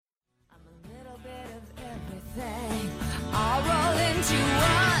I'll roll into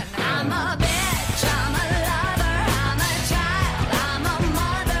one. I'm a bitch, I'm a lover, I'm a child, I'm a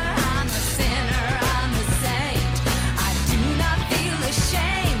mother, I'm a sinner, I'm a saint. I do not feel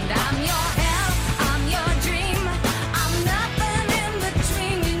ashamed. I'm your hell, I'm your dream. I'm nothing in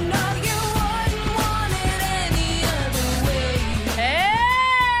between. You know you wouldn't want it any other way.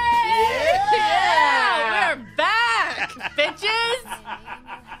 Hey! Yeah! We're back, bitches!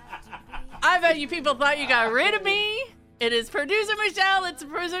 I bet you people thought you got rid of me. It is Producer Michelle. It's the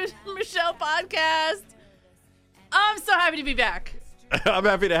Producer Michelle podcast. I'm so happy to be back. I'm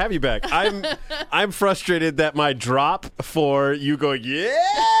happy to have you back. I'm frustrated that my drop for you going,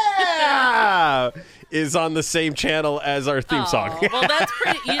 yeah, is on the same channel as our theme song. Well, that's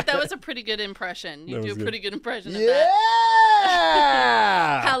pretty. That was a pretty good impression. You do a pretty good impression of yeah!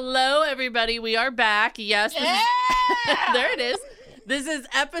 that. Hello, everybody. We are back. Yes. There it is. This is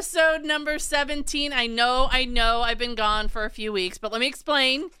episode number 17. I know. I've been gone for a few weeks, but let me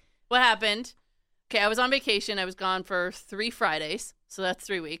explain what happened. Okay, I was on vacation. I was gone for 3 Fridays, so that's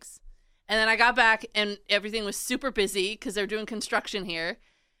 3 weeks. And then I got back, and everything was super busy because they're doing construction here.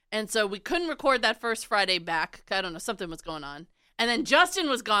 And so we couldn't record that first Friday back. I don't know, something was going on. And then Justin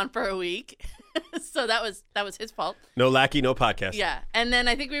was gone for a week, so that was his fault. No lackey, no podcast. Yeah, and then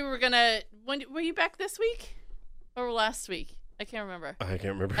I think we were gonna. When were you back this week or last week? I can't remember. I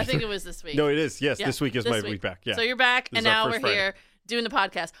can't remember. I think it was this week. No, it is. Yes, yeah, this week is my week back. Yeah. So you're back, and now we're Friday. here doing the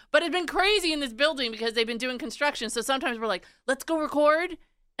podcast. But it's been crazy in this building because they've been doing construction. So sometimes we're like, let's go record,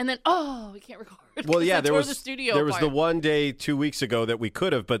 and then we can't record. Well, yeah, there was the studio. There was the one day 2 weeks ago that we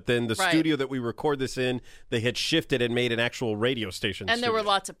could have, but then the Right. studio that we record this in, they had shifted and made an actual radio station. And there studio. were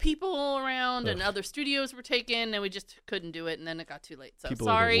lots of people around, and other studios were taken, and we just couldn't do it, and then it got too late. So People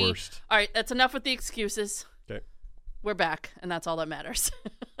are sorry. the worst. All right, that's enough with the excuses. Okay. We're back, and that's all that matters.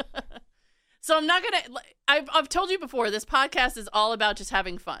 So I'm not going to – I've told you before, this podcast is all about just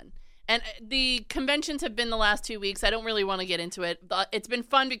having fun. And the conventions have been the last 2 weeks. I don't really want to get into it. But it's been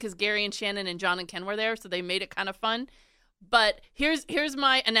fun because Gary and Shannon and John and Ken were there, so they made it kind of fun. But here's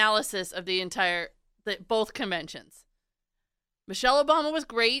my analysis of both conventions. Michelle Obama was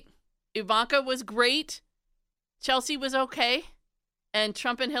great. Ivanka was great. Chelsea was okay. And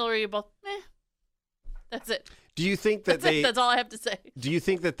Trump and Hillary are both That's it. Do you think that That's all I have to say. Do you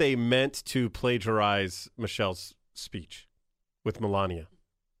think that they meant to plagiarize Michelle's speech with Melania?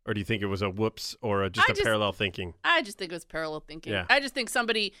 Or do you think it was a whoops or just parallel thinking? I just think it was parallel thinking. Yeah. I just think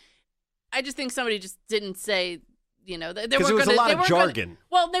somebody just didn't say, they were going to. Because there was a lot of jargon.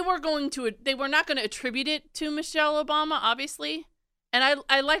 They were not going to attribute it to Michelle Obama, obviously. And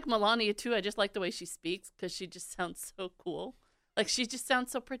I like Melania too. I just like the way she speaks because she just sounds so cool. Like she just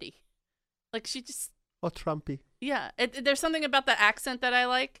sounds so pretty. Like she just. Oh, Trumpy. Yeah, there's something about the accent that I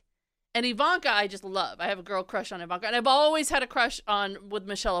like. And Ivanka, I just love. I have a girl crush on Ivanka. And I've always had a crush with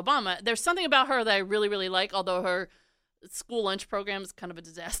Michelle Obama. There's something about her that I really, really like, although her school lunch program is kind of a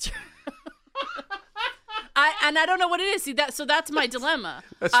disaster. I don't know what it is. See, that's my dilemma.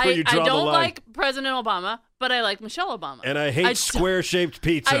 That's where you draw I don't the line. like President Obama, but I like Michelle Obama. And I hate square-shaped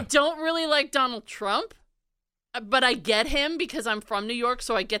pizza. I don't really like Donald Trump, but I get him because I'm from New York,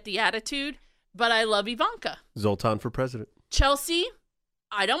 so I get the attitude. But I love Ivanka. Zoltan for president. Chelsea,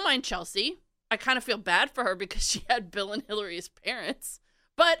 I don't mind Chelsea. I kind of feel bad for her because she had Bill and Hillary as parents.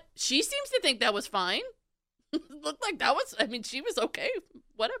 But she seems to think that was fine. Looked like she was okay.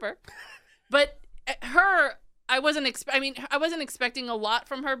 Whatever. But her, I wasn't expecting a lot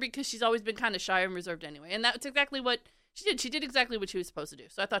from her because she's always been kind of shy and reserved anyway. And that's exactly what she did. She did exactly what she was supposed to do.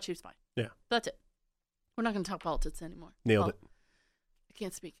 So I thought she was fine. Yeah. That's it. We're not going to talk politics anymore. Nailed it. I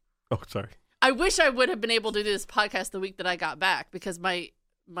can't speak. Oh, sorry. I wish I would have been able to do this podcast the week that I got back because my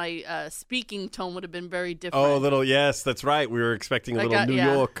speaking tone would have been very different. Oh, yes, that's right. We were expecting a little New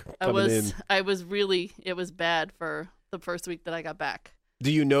York coming in. It was bad for the first week that I got back.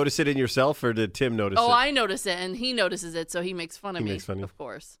 Do you notice it in yourself or did Tim notice it? Oh, I notice it and he notices it, so he makes fun of me, of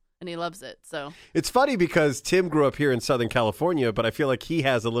course. And he loves it, so. It's funny because Tim grew up here in Southern California, but I feel like he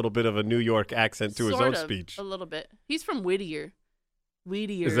has a little bit of a New York accent to his own speech. A little bit. He's from Whittier.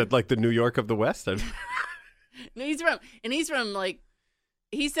 Is that like the New York of the West? No, he's from like,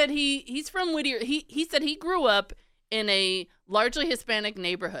 he said he's from Whittier. He said he grew up in a largely Hispanic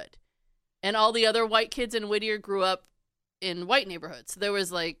neighborhood, and all the other white kids in Whittier grew up in white neighborhoods. So there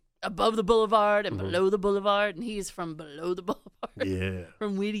was like above the boulevard and below the boulevard, and he's from below the boulevard. Yeah.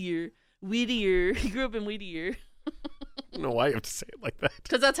 From Whittier. He grew up in Whittier. I don't know why you have to say it like that.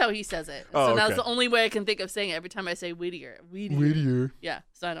 Because that's how he says it. Oh, so that's the only way I can think of saying it every time I say Whittier. Whittier. Yeah,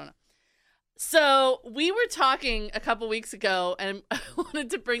 so I don't know. So we were talking a couple weeks ago, and I wanted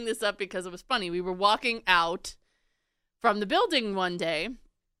to bring this up because it was funny. We were walking out from the building one day,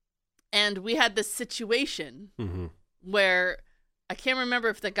 and we had this situation where I can't remember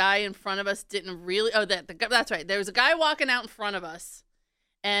if the guy in front of us didn't really. Oh, that's right. There was a guy walking out in front of us,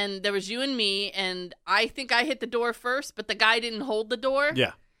 and there was you and me, and I think I hit the door first, but the guy didn't hold the door.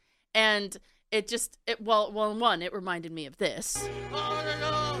 Yeah. And it reminded me of this.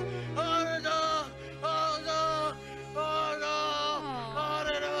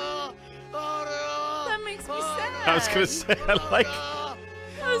 That makes me sad. I was going to say, I like...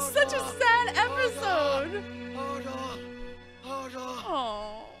 It was such a sad episode.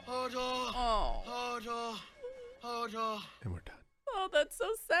 And we're done. Oh, that's so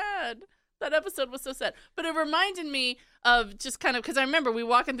sad. That episode was so sad. But it reminded me of just kind of, because I remember we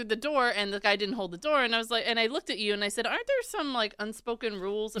walking through the door and the guy didn't hold the door. And I was like, and I looked at you and I said, aren't there some like unspoken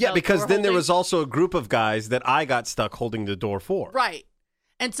rules about Yeah, because door then there holding? was also a group of guys that I got stuck holding the door for. Right.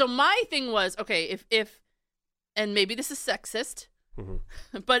 And so my thing was, okay, if and maybe this is sexist,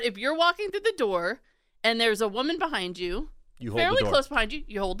 but if you're walking through the door and there's a woman behind you, You hold fairly the door. close behind you,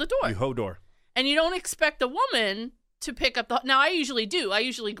 you hold the door. You hold door. And you don't expect a woman to pick up the... Now, I usually do. I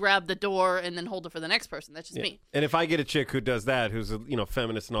usually grab the door and then hold it for the next person. That's just me. And if I get a chick who does that, who's a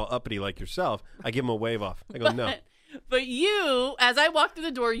feminist and all uppity like yourself, I give them a wave off. I go, no. But you, as I walked through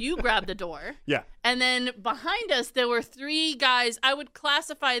the door, you grabbed the door. Yeah. And then behind us, there were three guys. I would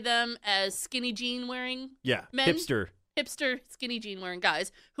classify them as skinny jean wearing Yeah. men. Hipster. Skinny jean wearing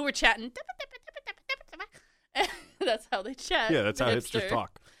guys who were chatting. That's how they chat. Yeah, that's how hipster. hipsters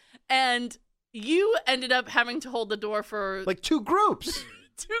talk. And you ended up having to hold the door for Like two groups.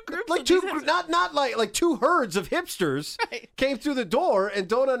 two groups. Like of two, these hipsters. not like two herds of hipsters Right. came through the door and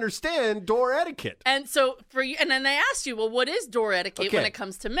don't understand door etiquette. And so for you, and then they asked you, well, what is door etiquette when Okay. it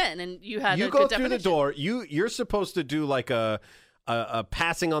comes to men? And you had You a go good through the definition. door. You're supposed to do like a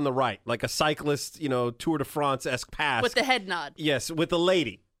passing on the right, like a cyclist, Tour de France-esque pass. with the head nod. Yes, with a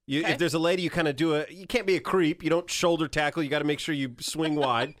lady. Okay. If there's a lady, you kind of do you can't be a creep. You don't shoulder tackle. You got to make sure you swing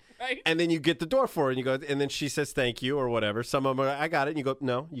wide. Right. And then you get the door for her, and you go, and then she says thank you or whatever. Some of them are, I got it. And you go,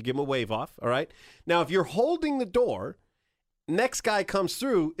 no, you give them a wave off. All right. Now, if you're holding the door, next guy comes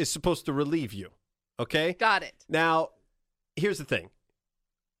through is supposed to relieve you. Okay. Got it. Now, here's the thing.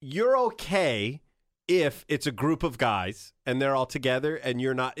 You're okay if it's a group of guys and they're all together and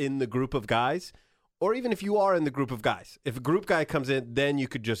you're not in the group of guys, or even if you are in the group of guys. If a group guy comes in, then you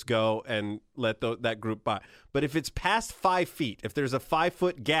could just go and let that group by. But if it's past 5 feet, if there's a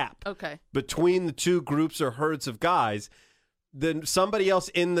 5-foot gap Okay. between the two groups or herds of guys, then somebody else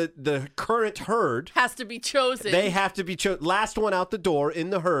in the current herd, Has to be chosen. they have to be last one out the door in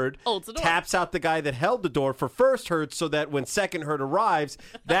the herd, Holds the door. taps out the guy that held the door for first herd so that when second herd arrives,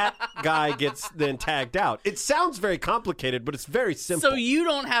 that guy gets then tagged out. It sounds very complicated, but it's very simple. So you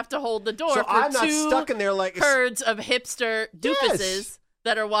don't have to hold the door So for I'm not two stuck in there like herds of hipster doofuses Yes.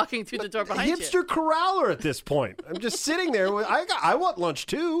 that are walking through the door behind you. hipster corraler at this point. I'm just sitting there. I want lunch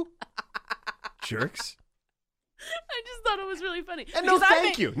too. Jerks. I just thought it was really funny. And no Because I thank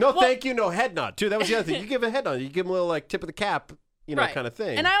think- you. No well, thank you, no head nod too. That was the other thing. You give a head nod. You give them a little like tip of the cap, right. kind of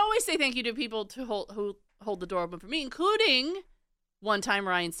thing. And I always say thank you to people who hold the door open for me, including one time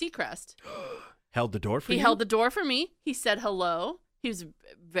Ryan Seacrest. held the door for He you? held the door for me. He said hello. He was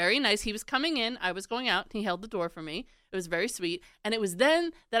very nice. He was coming in. I was going out. He held the door for me. It was very sweet. And it was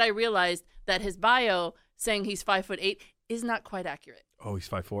then that I realized that his bio saying he's 5'8" is not quite accurate. Oh, he's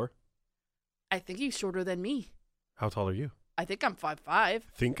 5'4"? I think he's shorter than me. How tall are you? I think I'm 5'5",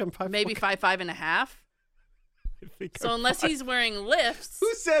 Think I'm 5'4"? maybe 5'5 and a half. I think So I'm unless 5'5". he's wearing lifts,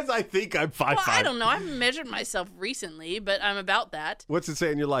 Who says I think I'm 5'5"? well, I don't know. I haven't measured myself recently, but I'm about that. What's it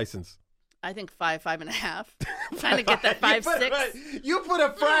say in your license? I think 5'5 and a half. Trying to get that 5'6". You put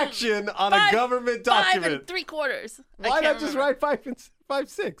a fraction on a Five- government 5 document. and 3/4. Why not just write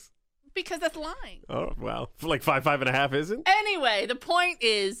 5'6"? Because that's lying. Oh, well. Like 5'5" and a half isn't? Anyway, the point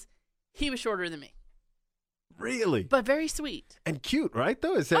is, he was shorter than me, Really? but very sweet. And cute, right,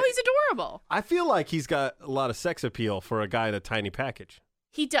 though? Is that, Oh, he's adorable. I feel like he's got a lot of sex appeal for a guy in a tiny package.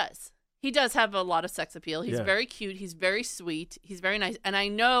 He does. He does have a lot of sex appeal. He's Yeah. very cute. He's very sweet. He's very nice. And I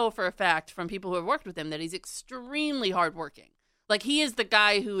know for a fact from people who have worked with him that he's extremely hardworking. Like, he is the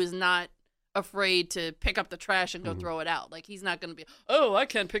guy who is not afraid to pick up the trash and go throw it out. Like, he's not going to be, oh, I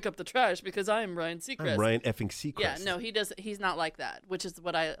can't pick up the trash because I'm Ryan Seacrest. I'm Ryan effing Seacrest. Yeah, no, he does. He's not like that, which is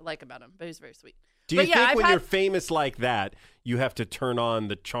what I like about him. But he's very sweet. Do you But yeah, think I've when had- you're famous like that, you have to turn on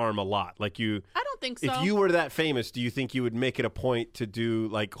the charm a lot? Like you, I don't think so. if you were that famous, do you think you would make it a point to do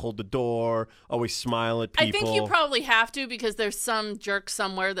like hold the door, always smile at people? I think you probably have to because there's some jerk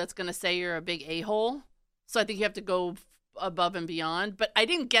somewhere that's going to say you're a big a-hole. So I think you have to go above and beyond. But I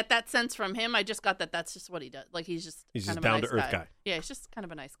didn't get that sense from him. I just got that that's just what he does. Like he's just kind of down a nice to earth guy. Yeah, he's just kind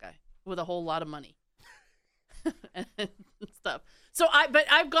of a nice guy with a whole lot of money and stuff. So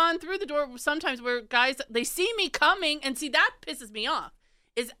I've gone through the door sometimes where guys, they see me coming, and see, that pisses me off.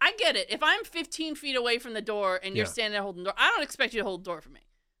 Is I get it. If I'm 15 feet away from the door and you're standing there holding the door, I don't expect you to hold the door for me.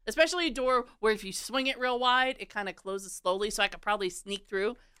 Especially a door where if you swing it real wide, it kind of closes slowly, so I could probably sneak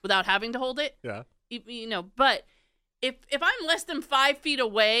through without having to hold it. Yeah. You know, but if I'm less than 5 feet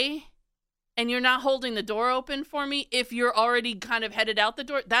away and you're not holding the door open for me, if you're already kind of headed out the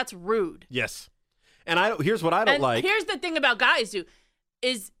door, that's rude. Yes. And here's what I don't like. Here's the thing about guys do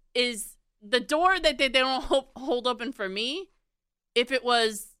is the door that they don't hold open for me. If it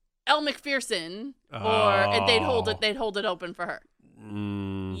was Elle McPherson, or they'd hold it open for her.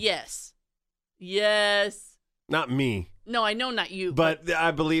 Yes. Not me. No, I know not you. But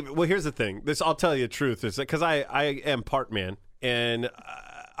I believe. Well, here's the thing. I'll tell you the truth. Is because I am part man, and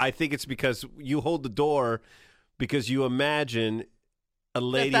I think it's because you hold the door because you imagine a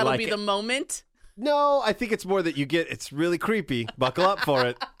lady that'll like be the moment. No, I think it's more that it's really creepy. Buckle up for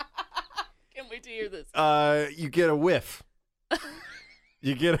it. Can't wait to hear this. You get a whiff.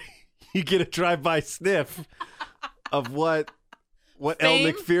 You get a drive-by sniff of what Elle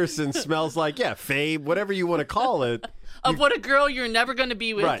McPherson smells like. Yeah, fame, whatever you want to call it. Of what a girl you're never going to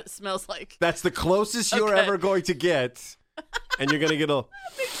be with smells like. That's the closest you're ever going to get, and you're going to get a...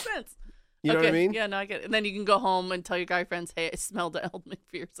 That makes sense. You know what I mean? Yeah, no, I get it. And then you can go home and tell your guy friends, hey, I smelled Elle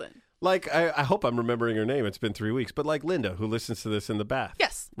McPherson. Like, I hope I'm remembering her name. It's been 3 weeks. But like Linda, who listens to this in the bath.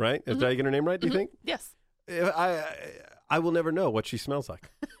 Yes. Right? Did I get her name right, do you think? Yes. I will never know what she smells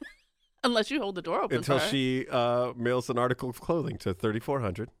like. Unless you hold the door open Until for her. she mails an article of clothing to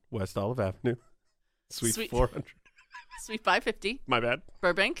 3400 West Olive Avenue, Suite 400. Suite 550. My bad.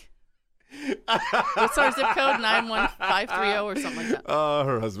 Burbank. What's our zip code? 91530 or something like that.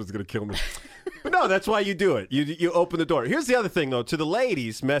 Her husband's going to kill me. But no, that's why you do it. You open the door. Here's the other thing, though. To the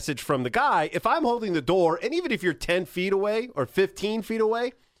ladies, message from the guy. If I'm holding the door, and even if you're 10 feet away or 15 feet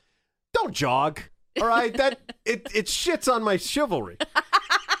away, don't jog. All right? It shits on my chivalry.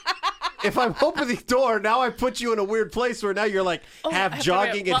 If I'm opening the door, now I put you in a weird place where now you're like half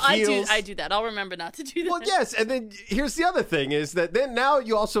jogging in heels. I do that. I'll remember not to do that. Well, yes, and then here's the other thing is that then now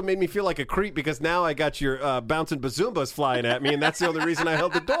you also made me feel like a creep because now I got your bouncing bazoombas flying at me, and that's the only reason I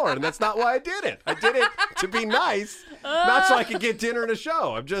held the door, and that's not why I did it. I did it to be nice, not so I could get dinner and a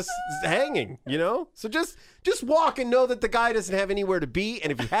show. I'm just hanging, you know? So just walk and know that the guy doesn't have anywhere to be,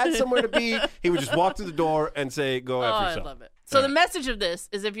 and if he had somewhere to be, he would just walk through the door and say, go after yourself. I love it. So the message of this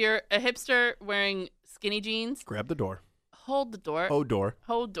is if you're a hipster wearing skinny jeans, grab the door. Hold the door. Hold door.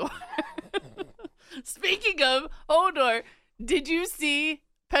 Hold door. Speaking of hold door, did you see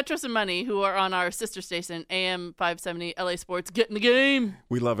Petros and Money, who are on our sister station, AM 570 LA Sports, get in the game?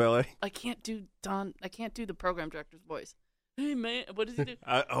 We love LA. I can't do the program director's voice. Hey, man, what does he do?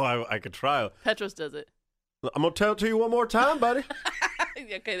 I could try. Petros does it. I'm going to tell it to you one more time, buddy.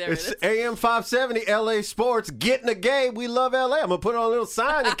 Okay, there It's it is. AM 570 LA Sports. Get in the game. We love LA. I'm going to put it on a little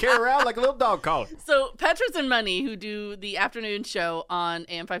sign and carry around like a little dog collar. So Petros and Money, who do the afternoon show on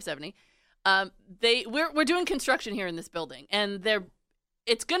AM 570, we're doing construction here in this building, and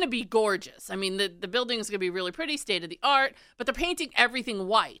it's going to be gorgeous. I mean, the building is going to be really pretty, state of the art, but they're painting everything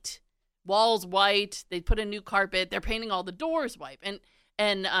white. Walls white. They put in new carpet. They're painting all the doors white.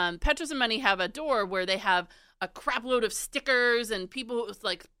 And Petros and Money have a door where they have a crap load of stickers and people who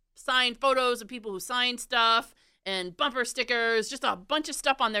like sign photos of people who sign stuff and bumper stickers, just a bunch of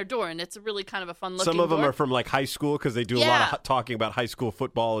stuff on their door. And it's really kind of a fun looking Some of them door. are from like high school because they do a lot of talking about high school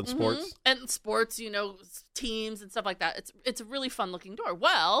football and sports. And sports, you know, teams and stuff like that. It's a really fun looking door.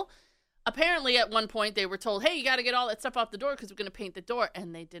 Well, apparently at one point they were told, hey, you got to get all that stuff off the door because we're going to paint the door.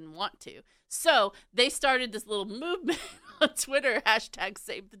 And they didn't want to. So they started this little movement on Twitter,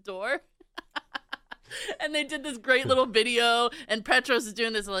 #SaveTheDoor. And they did this great little video, and Petros is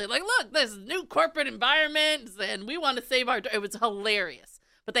doing this like, look, this new corporate environment, and we want to save our door. It was hilarious.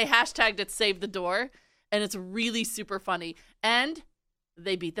 But they hashtagged it Save the Door, and it's really super funny. And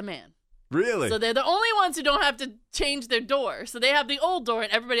they beat the man. Really? So they're the only ones who don't have to change their door. So they have the old door,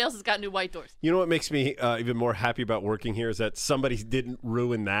 and everybody else has got new white doors. You know what makes me even more happy about working here is that somebody didn't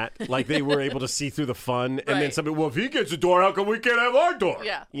ruin that. Like, they were able to see through the fun. And then Right. somebody, well, if he gets a door, how come we can't have our door?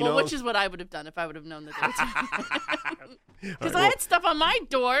 Yeah. You Well, know? which is what I would have done if I would have known that. Because All I right, had stuff on my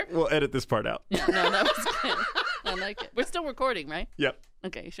door. we'll edit this part out. Yeah, no, that was good. I like it. We're still recording, right? Yep.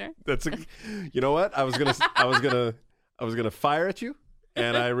 Okay, sure. That's you know what? I was gonna fire at you,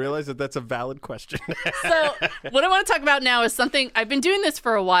 and I realized that that's a valid question. So what I want to talk about now is something I've been doing this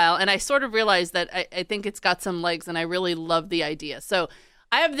for a while, and I sort of realized that I think it's got some legs, and I really love the idea. So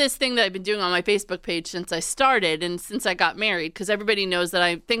I have this thing that I've been doing on my Facebook page since I started and since I got married, because everybody knows that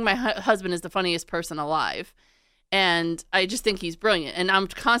I think my husband is the funniest person alive, and I just think he's brilliant, and I'm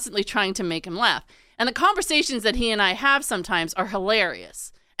constantly trying to make him laugh. And the conversations that he and I have sometimes are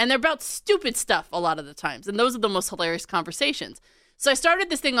hilarious, and they're about stupid stuff a lot of the times, and those are the most hilarious conversations. So I started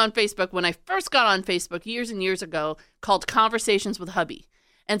this thing on Facebook when I first got on Facebook years and years ago called Conversations with Hubby.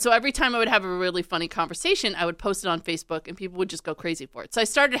 And so every time I would have a really funny conversation, I would post it on Facebook and people would just go crazy for it. So I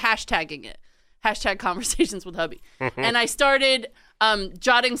started hashtagging it, hashtag Conversations with Hubby. And I started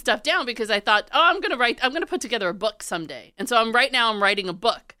jotting stuff down because I thought, I'm going to put together a book someday. And so I'm writing a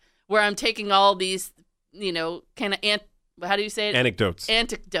book where I'm taking all these, kind of how do you say it? Anecdotes.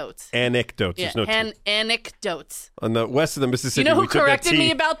 Anecdotes. There's no T. Anecdotes. On the west of the Mississippi, You know who we took that corrected T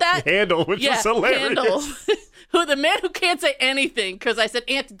me about that? Handle, which was hilarious. Handle. Who the man who can't say anything because I said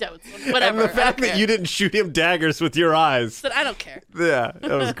antidotes. Whatever. And the fact that you didn't shoot him daggers with your eyes. said, I don't care. Yeah,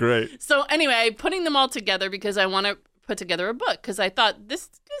 that was great. So anyway, putting them all together because I want to put together a book because I thought this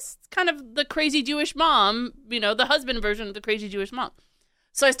is kind of the crazy Jewish mom, the husband version of the crazy Jewish mom.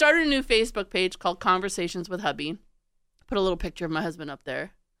 So I started a new Facebook page called Conversations with Hubby. Put a little picture of my husband up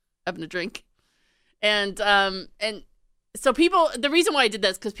there having a drink. And so the reason why I did that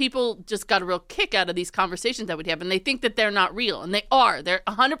is because people just got a real kick out of these conversations that we'd have, and they think that they're not real, and they are. They're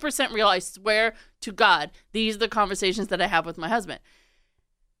 100% real. I swear to God, these are the conversations that I have with my husband.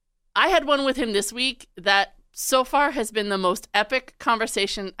 I had one with him this week that so far has been the most epic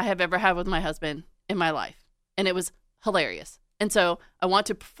conversation I have ever had with my husband in my life, and it was hilarious. And so I want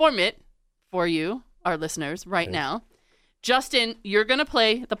to perform it for you, our listeners, right now. Justin, you're going to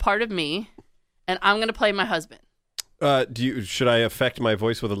play the part of me, and I'm going to play my husband. Should I affect my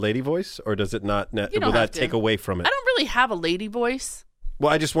voice with a lady voice, or does it not? Will that take away from it? I don't really have a lady voice.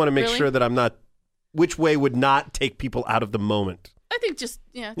 Well, I just want to make Really? sure that I'm not. Which way would not take people out of the moment? I think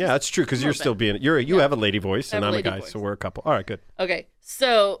Yeah, that's true because you're still being. You have a lady voice, and I'm a guy, so we're a couple. All right, good. Okay,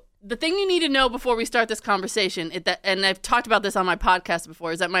 so the thing you need to know before we start this conversation, and I've talked about this on my podcast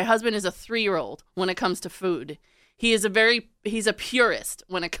before, is that my husband is a 3-year-old when it comes to food. He's a purist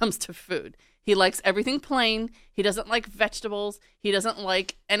when it comes to food. He likes everything plain. He doesn't like vegetables. He doesn't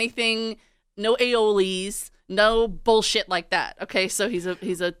like anything, no aiolis, no bullshit like that. Okay, so he's a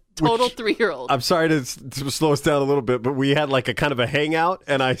total 3-year-old. I'm sorry to slow us down a little bit, but we had like a kind of a hangout,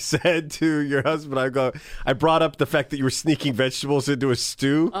 and I said to your husband, I brought up the fact that you were sneaking vegetables into a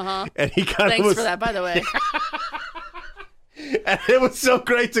stew, and he kind of Thanks for that, by the way. And it was so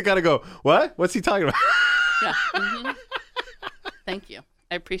great to kind of go, what? What's he talking about? Yeah. Thank you.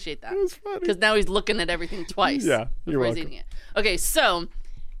 I appreciate that. It was funny. Because now he's looking at everything twice. Yeah, you're before he's welcome. eating it. Okay, so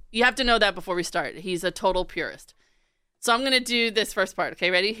you have to know that before we start. He's a total purist. So I'm going to do this first part. Okay,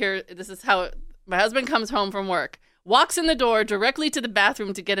 ready? Here, this is how my husband comes home from work, walks in the door directly to the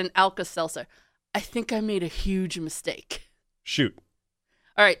bathroom to get an Alka-Seltzer. I think I made a huge mistake. Shoot.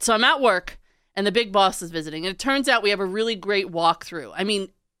 All right, so I'm at work, and the big boss is visiting. And it turns out we have a really great walkthrough. I mean,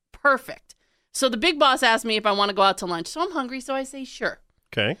 perfect. So the big boss asked me if I want to go out to lunch. So I'm hungry, so I say sure.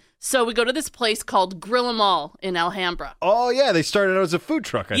 Okay. So we go to this place called Grill 'Em All in Alhambra. Oh, yeah. They started out as a food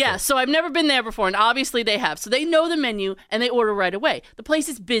truck, I Yeah, think. so I've never been there before, and obviously they have. So they know the menu, and they order right away. The place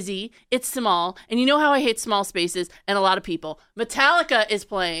is busy, it's small, and you know how I hate small spaces and a lot of people. Metallica is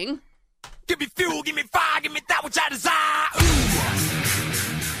playing. Give me fuel, give me fire, give me that which I desire.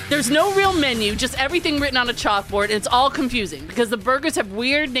 There's no real menu, just everything written on a chalkboard, and it's all confusing because the burgers have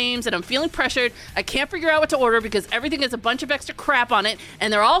weird names, and I'm feeling pressured. I can't figure out what to order because everything has a bunch of extra crap on it,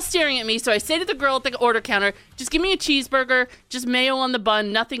 and they're all staring at me. So I say to the girl at the order counter, just give me a cheeseburger, just mayo on the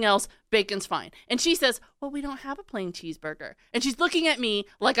bun, nothing else, bacon's fine. And she says, well, we don't have a plain cheeseburger. And she's looking at me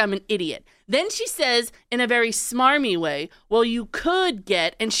like I'm an idiot. Then she says in a very smarmy way, well, you could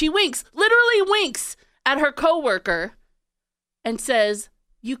get, and she winks, literally winks at her coworker and says,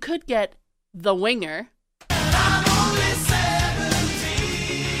 you could get the winger.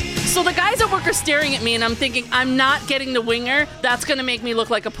 So the guys at work are staring at me, and I'm thinking, I'm not getting the winger. That's going to make me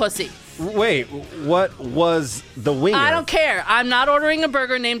look like a pussy. Wait, what was the winger? I don't care. I'm not ordering a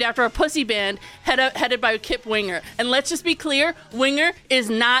burger named after a pussy band headed by Kip Winger. And let's just be clear, Winger is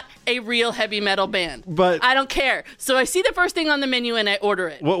not a real heavy metal band. But I don't care. So I see the first thing on the menu and I order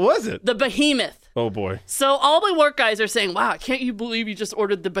it. What was it? The Behemoth. Oh, boy. So all the work guys are saying, wow, can't you believe you just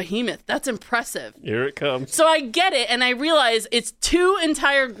ordered the Behemoth? That's impressive. Here it comes. So I get it, and I realize it's 2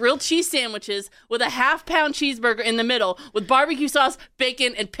 entire grilled cheese sandwiches with a half-pound cheeseburger in the middle with barbecue sauce,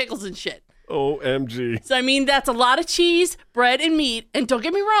 bacon, and pickles and shit. OMG. So, I mean, that's a lot of cheese, bread, and meat. And don't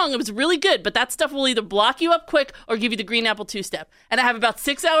get me wrong, it was really good, but that stuff will either block you up quick or give you the green apple two-step. And I have about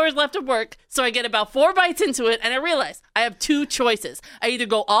 6 hours left of work, so I get about 4 bites into it, and I realize I have 2 choices. I either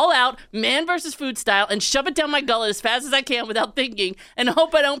go all out, man versus food style, and shove it down my gullet as fast as I can without thinking, and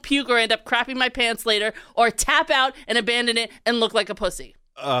hope I don't puke or end up crapping my pants later, or tap out and abandon it and look like a pussy.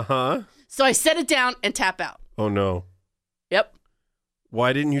 Uh-huh. So I set it down and tap out. Oh, no. Yep.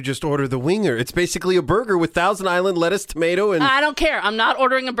 Why didn't you just order the winger? It's basically a burger with Thousand Island lettuce, tomato, and... I don't care. I'm not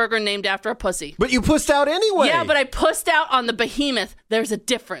ordering a burger named after a pussy. But you pussed out anyway. Yeah, but I pussed out on the Behemoth. There's a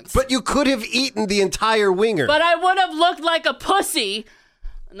difference. But you could have eaten the entire winger. But I would have looked like a pussy.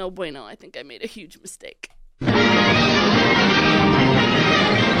 No bueno. I think I made a huge mistake. That's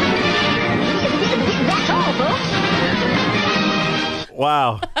all, folks.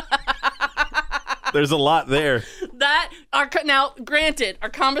 Wow. There's a lot there. Now, granted, our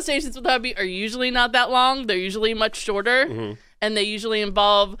conversations with Hubby are usually not that long. They're usually much shorter, and they usually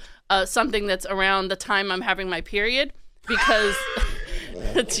involve something that's around the time I'm having my period, because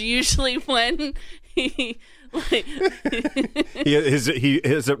it's usually when he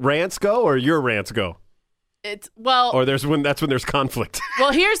Is it rants go or your rants go? Or that's when there's conflict.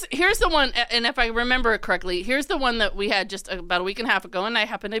 Well, here's the one, and if I remember it correctly, here's the one that we had just about a week and a half ago, and I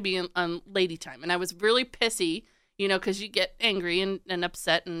happened to be on lady time, and I was really pissy, because you get angry and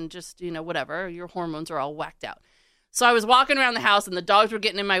upset and just, whatever, your hormones are all whacked out. So I was walking around the house, and the dogs were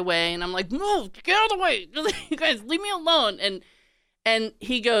getting in my way, and I'm like, move, get out of the way, you guys, leave me alone. And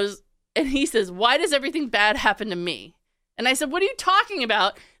he says, why does everything bad happen to me? And I said, what are you talking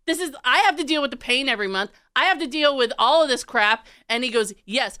about? I have to deal with the pain every month. I have to deal with all of this crap. And he goes,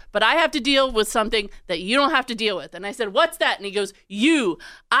 yes, but I have to deal with something that you don't have to deal with. And I said, what's that? And he goes, you.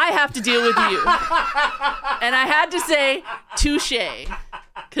 I have to deal with you. And I had to say, touche.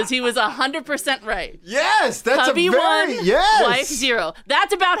 Because he was 100% right. Yes, that's Hubby a very, 1, yes. wife 0.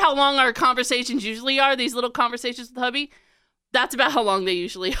 That's about how long our conversations usually are, these little conversations with Hubby. That's about how long they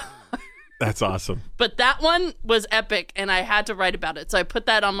usually are. That's awesome. But that one was epic, and I had to write about it. So I put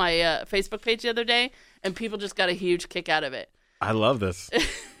that on my Facebook page the other day, and people just got a huge kick out of it. I love this.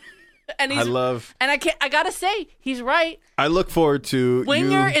 And I gotta say, he's right. I look forward to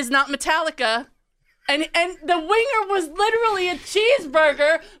Winger is not Metallica, and the Winger was literally a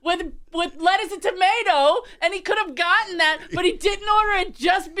cheeseburger with lettuce and tomato, and he could have gotten that, but he didn't order it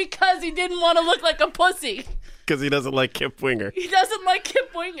just because he didn't want to look like a pussy. Because he doesn't like Kip Winger. He doesn't like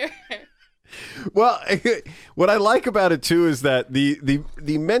Kip Winger. Well, what I like about it too is that the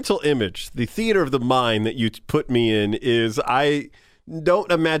mental image, the theater of the mind that you put me in is I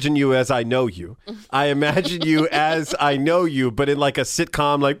don't imagine you as I know you. I imagine you as I know you, but in like a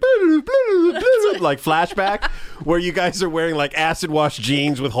sitcom, like flashback, where you guys are wearing like acid wash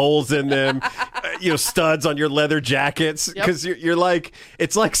jeans with holes in them, studs on your leather jackets, because you're like,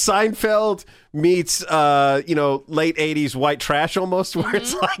 it's like Seinfeld meets late 80s white trash almost, where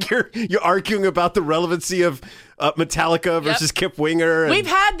it's like you're arguing about the relevancy of Metallica versus Kip Winger. We've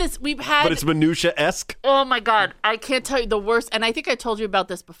had but it's minutia-esque. Oh my God, I can't tell you the worst, and I think I told you about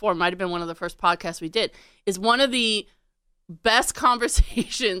this before, it might have been one of the first podcasts we did, is one of the best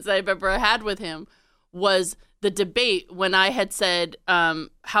conversations I've ever had with him was the debate when I had said,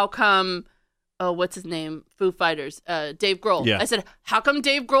 how come what's his name? Foo Fighters, Dave Grohl. Yeah. I said, how come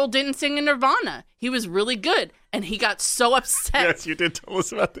Dave Grohl didn't sing in Nirvana? He was really good. And he got so upset. Yes, you did tell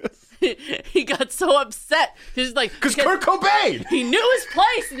us about this. He got so upset. He's like, because Kurt Cobain! He knew his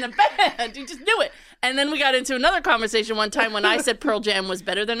place in the band. He just knew it. And then we got into another conversation one time when I said Pearl Jam was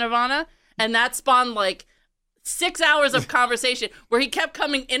better than Nirvana. And that spawned like 6 hours of conversation where he kept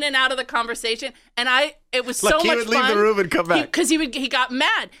coming in and out of the conversation, and it was so much fun. He would leave the room and come back because he got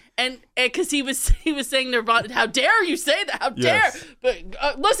mad, and because he was saying Nirvana, how dare you say that? How dare?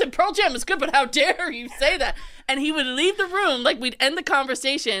 But listen, Pearl Jam is good, but how dare you say that? And he would leave the room, like we'd end the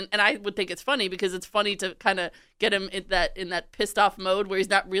conversation, and I would think it's funny because it's funny to kind of get him in that pissed off mode where he's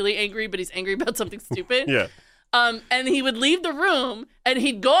not really angry, but he's angry about something stupid. Yeah. And he would leave the room and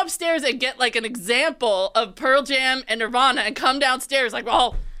he'd go upstairs and get like an example of Pearl Jam and Nirvana and come downstairs like,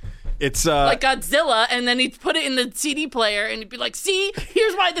 well, It's like Godzilla, and then he'd put it in the CD player, and he'd be like, "See,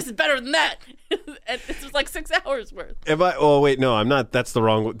 here's why this is better than that." And this was like 6 hours worth. Oh wait, no, I'm not. That's the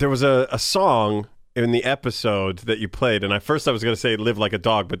wrong. There was a song in the episode that you played, and I was going to say "Live Like a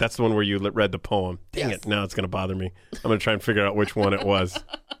Dog," but that's the one where you read the poem. Dang it! Now it's going to bother me. I'm going to try and figure out which one it was.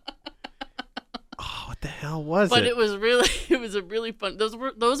 Oh, what the hell was it? But it was a really fun. Those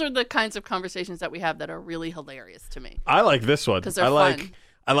are the kinds of conversations that we have that are really hilarious to me. I like this one. 'Cause they're fun.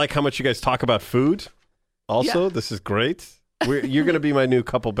 I like how much you guys talk about food. Also, This is great. You're going to be my new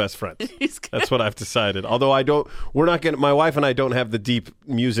couple best friends. That's what I've decided. Although my wife and I don't have the deep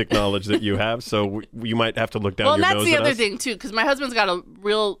music knowledge that you have, so you might have to look down your nose at us. Well, that's the other thing, too, because my husband's got a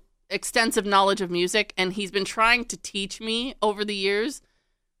real extensive knowledge of music, and he's been trying to teach me over the years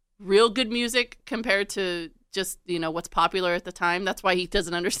real good music compared to just, what's popular at the time. That's why he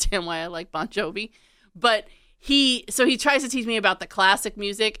doesn't understand why I like Bon Jovi. But he tries to teach me about the classic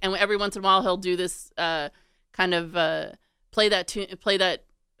music, and every once in a while he'll do this kind of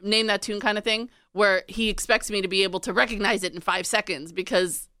name that tune kind of thing, where he expects me to be able to recognize it in 5 seconds,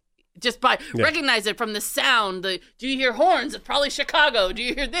 because just by recognize it from the sound, do you hear horns? It's probably Chicago. Do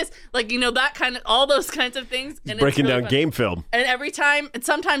you hear this? That kind of, all those kinds of things. And breaking really down fun. game film. And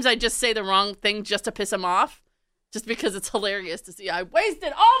sometimes I just say the wrong thing just to piss him off, just because it's hilarious to see. I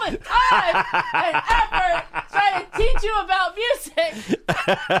wasted all the time and effort trying to teach you about music.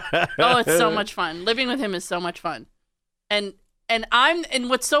 Oh, it's so much fun. Living with him is so much fun. And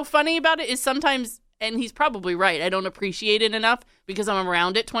what's so funny about it is sometimes, and he's probably right, I don't appreciate it enough because I'm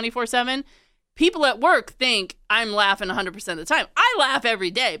around it 24/7. People at work think I'm laughing 100% of the time. I laugh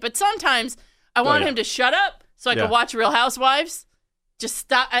every day, but sometimes I want him to shut up so I can watch Real Housewives. Just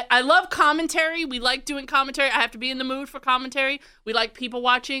stop. I love commentary. We like doing commentary. I have to be in the mood for commentary. We like people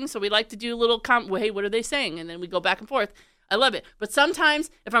watching, so we like to do a little hey, what are they saying? And then we go back and forth. I love it. But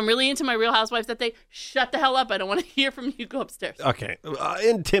sometimes, if I'm really into my Real Housewives that day, shut the hell up. I don't want to hear from you. Go upstairs. Okay.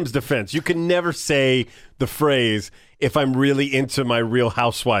 In Tim's defense, you can never say the phrase, if I'm really into my Real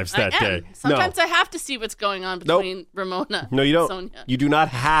Housewives that day. Sometimes I have to see what's going on between Ramona No, you don't. and Sonia. You do not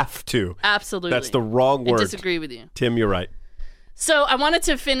have to. Absolutely. That's the wrong word. I disagree with you. Tim, you're right. So I wanted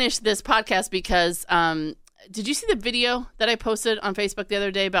to finish this podcast because did you see the video that I posted on Facebook the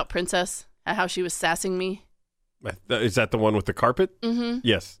other day about Princess and how she was sassing me? Is that the one with the carpet? Mm-hmm.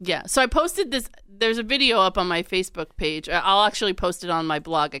 Yes. Yeah. So I posted this. There's a video up on my Facebook page. I'll actually post it on my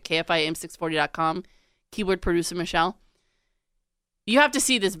blog at kfim640.com. Keyword producer Michelle. You have to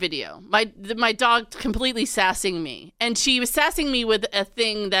see this video. My dog completely sassing me. And she was sassing me with a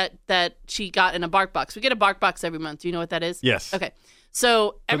thing that she got in a bark box. We get a bark box every month. Do you know what that is? Yes. Okay.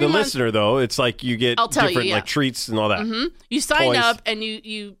 So For every the month, listener, though, it's like you get different like treats and all that. Mm-hmm. You sign Toys. up and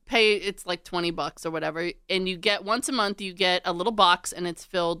you pay, it's like $20 or whatever. And you get once a month, you get a little box, and it's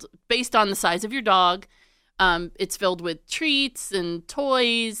filled based on the size of your dog. It's filled with treats and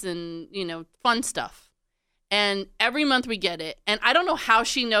toys and, fun stuff. And every month we get it. And I don't know how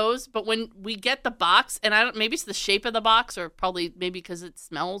she knows, but when we get the box, and maybe it's the shape of the box, or maybe because it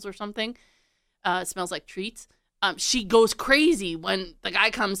smells or something. It smells like treats. She goes crazy when the guy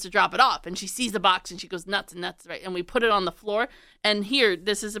comes to drop it off, and she sees the box and she goes nuts, right? And we put it on the floor. And here,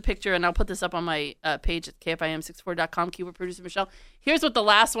 this is a picture, and I'll put this up on my page at kfim64.com, keyword producer Michelle. Here's what the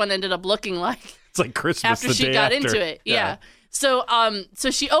last one ended up looking like. It's like Christmas after she got into it. Yeah. So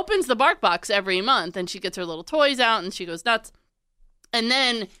she opens the bark box every month, and she gets her little toys out, and she goes nuts. And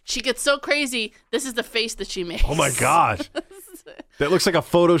then she gets so crazy. This is the face that she makes. Oh my God. That looks like a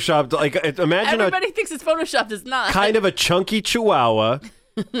photoshopped, imagine everybody thinks it's photoshopped. It's not. Kind of a chunky chihuahua,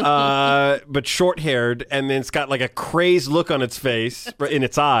 but short-haired, and then it's got like a crazed look on its face, in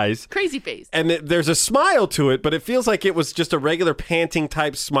its eyes. Crazy face. And there's a smile to it, but it feels like it was just a regular panting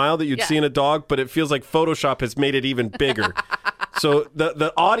type smile that you'd see in a dog, but it feels like Photoshop has made it even bigger. So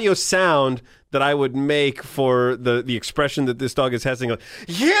the audio sound that I would make for the expression that this dog is having, like,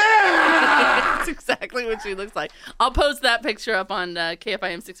 yeah! That's exactly what she looks like. I'll post that picture up on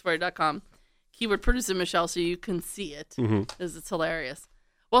kfim640.com. Keyword producer Michelle, so you can see it. Because it's hilarious.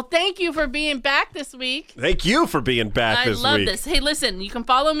 Well, thank you for being back this week. Thank you for being back this week. I love this. Hey, listen, you can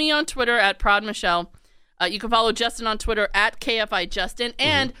follow me on Twitter at ProdMichelle. You can follow Justin on Twitter at KFIJustin.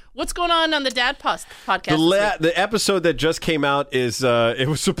 And what's going on the Dad podcast? The episode that just came out is, it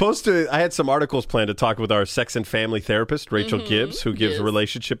was supposed to, I had some articles planned to talk with our sex and family therapist, Rachel Gibbs, who gives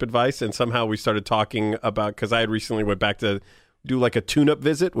relationship advice. And somehow we started talking about, because I had recently went back to do like a tune-up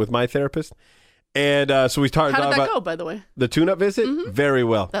visit with my therapist. And so we started talking about. How did that go, by the way? The tune-up visit? Very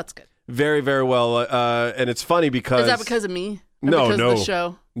well. That's good. Very, very well. And it's funny because. Is that because of me? No, because no. of the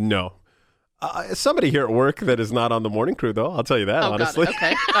show? No. Somebody here at work that is not on the morning crew, though. I'll tell you that, Oh, honestly. got it.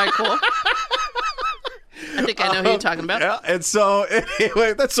 Okay. All right, cool. I think I know who you're talking about. Yeah, and so,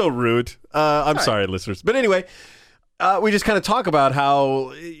 anyway, that's so rude. I'm sorry, listeners. But anyway, we just kind of talk about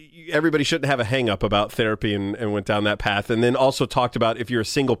how everybody shouldn't have a hang-up about therapy and went down that path. And then also talked about if you're a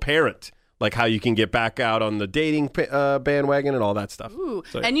single parent, like how you can get back out on the dating bandwagon and all that stuff. Ooh.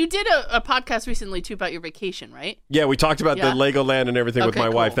 So, And you did a podcast recently, too, about your vacation, right? yeah, we talked about the Legoland and everything with Okay, my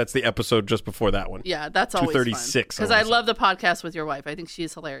wife. cool. That's the episode just before that one. Yeah, that's always 236, fun. Because I love the podcast with your wife. I think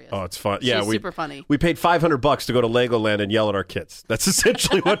she's hilarious. Oh, it's fun. Yeah, She's super funny. We paid $500 to go to Legoland and yell at our kids. That's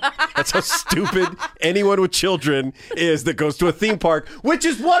essentially that's how stupid anyone with children is that goes to a theme park, which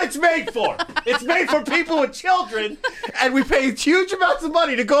is what it's made for. It's made for people with children, and we pay huge amounts of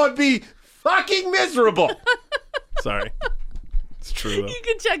money to go and be fucking miserable. Sorry. It's true, though. You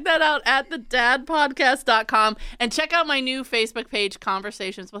can check that out at thedadpodcast.com and check out my new Facebook page,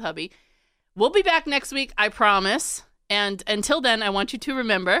 Conversations with Hubby. We'll be back next week, I promise. And until then, I want you to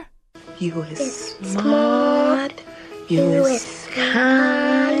remember... You is smart. You is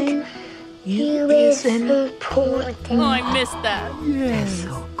kind. You is important. Oh, I missed that. That's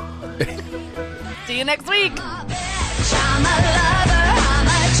so good. See you next week. I'm a lover, I'm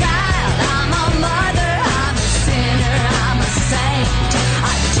a child, I'm a mother, I'm a sinner, I'm a saint.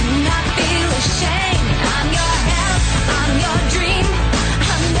 I do not feel ashamed. I'm your help, I'm your dream.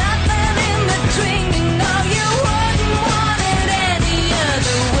 I'm nothing in between. You know you wouldn't want it any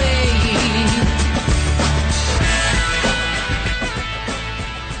other way.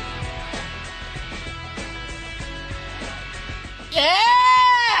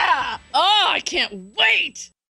 Yeah! Oh, I can't wait.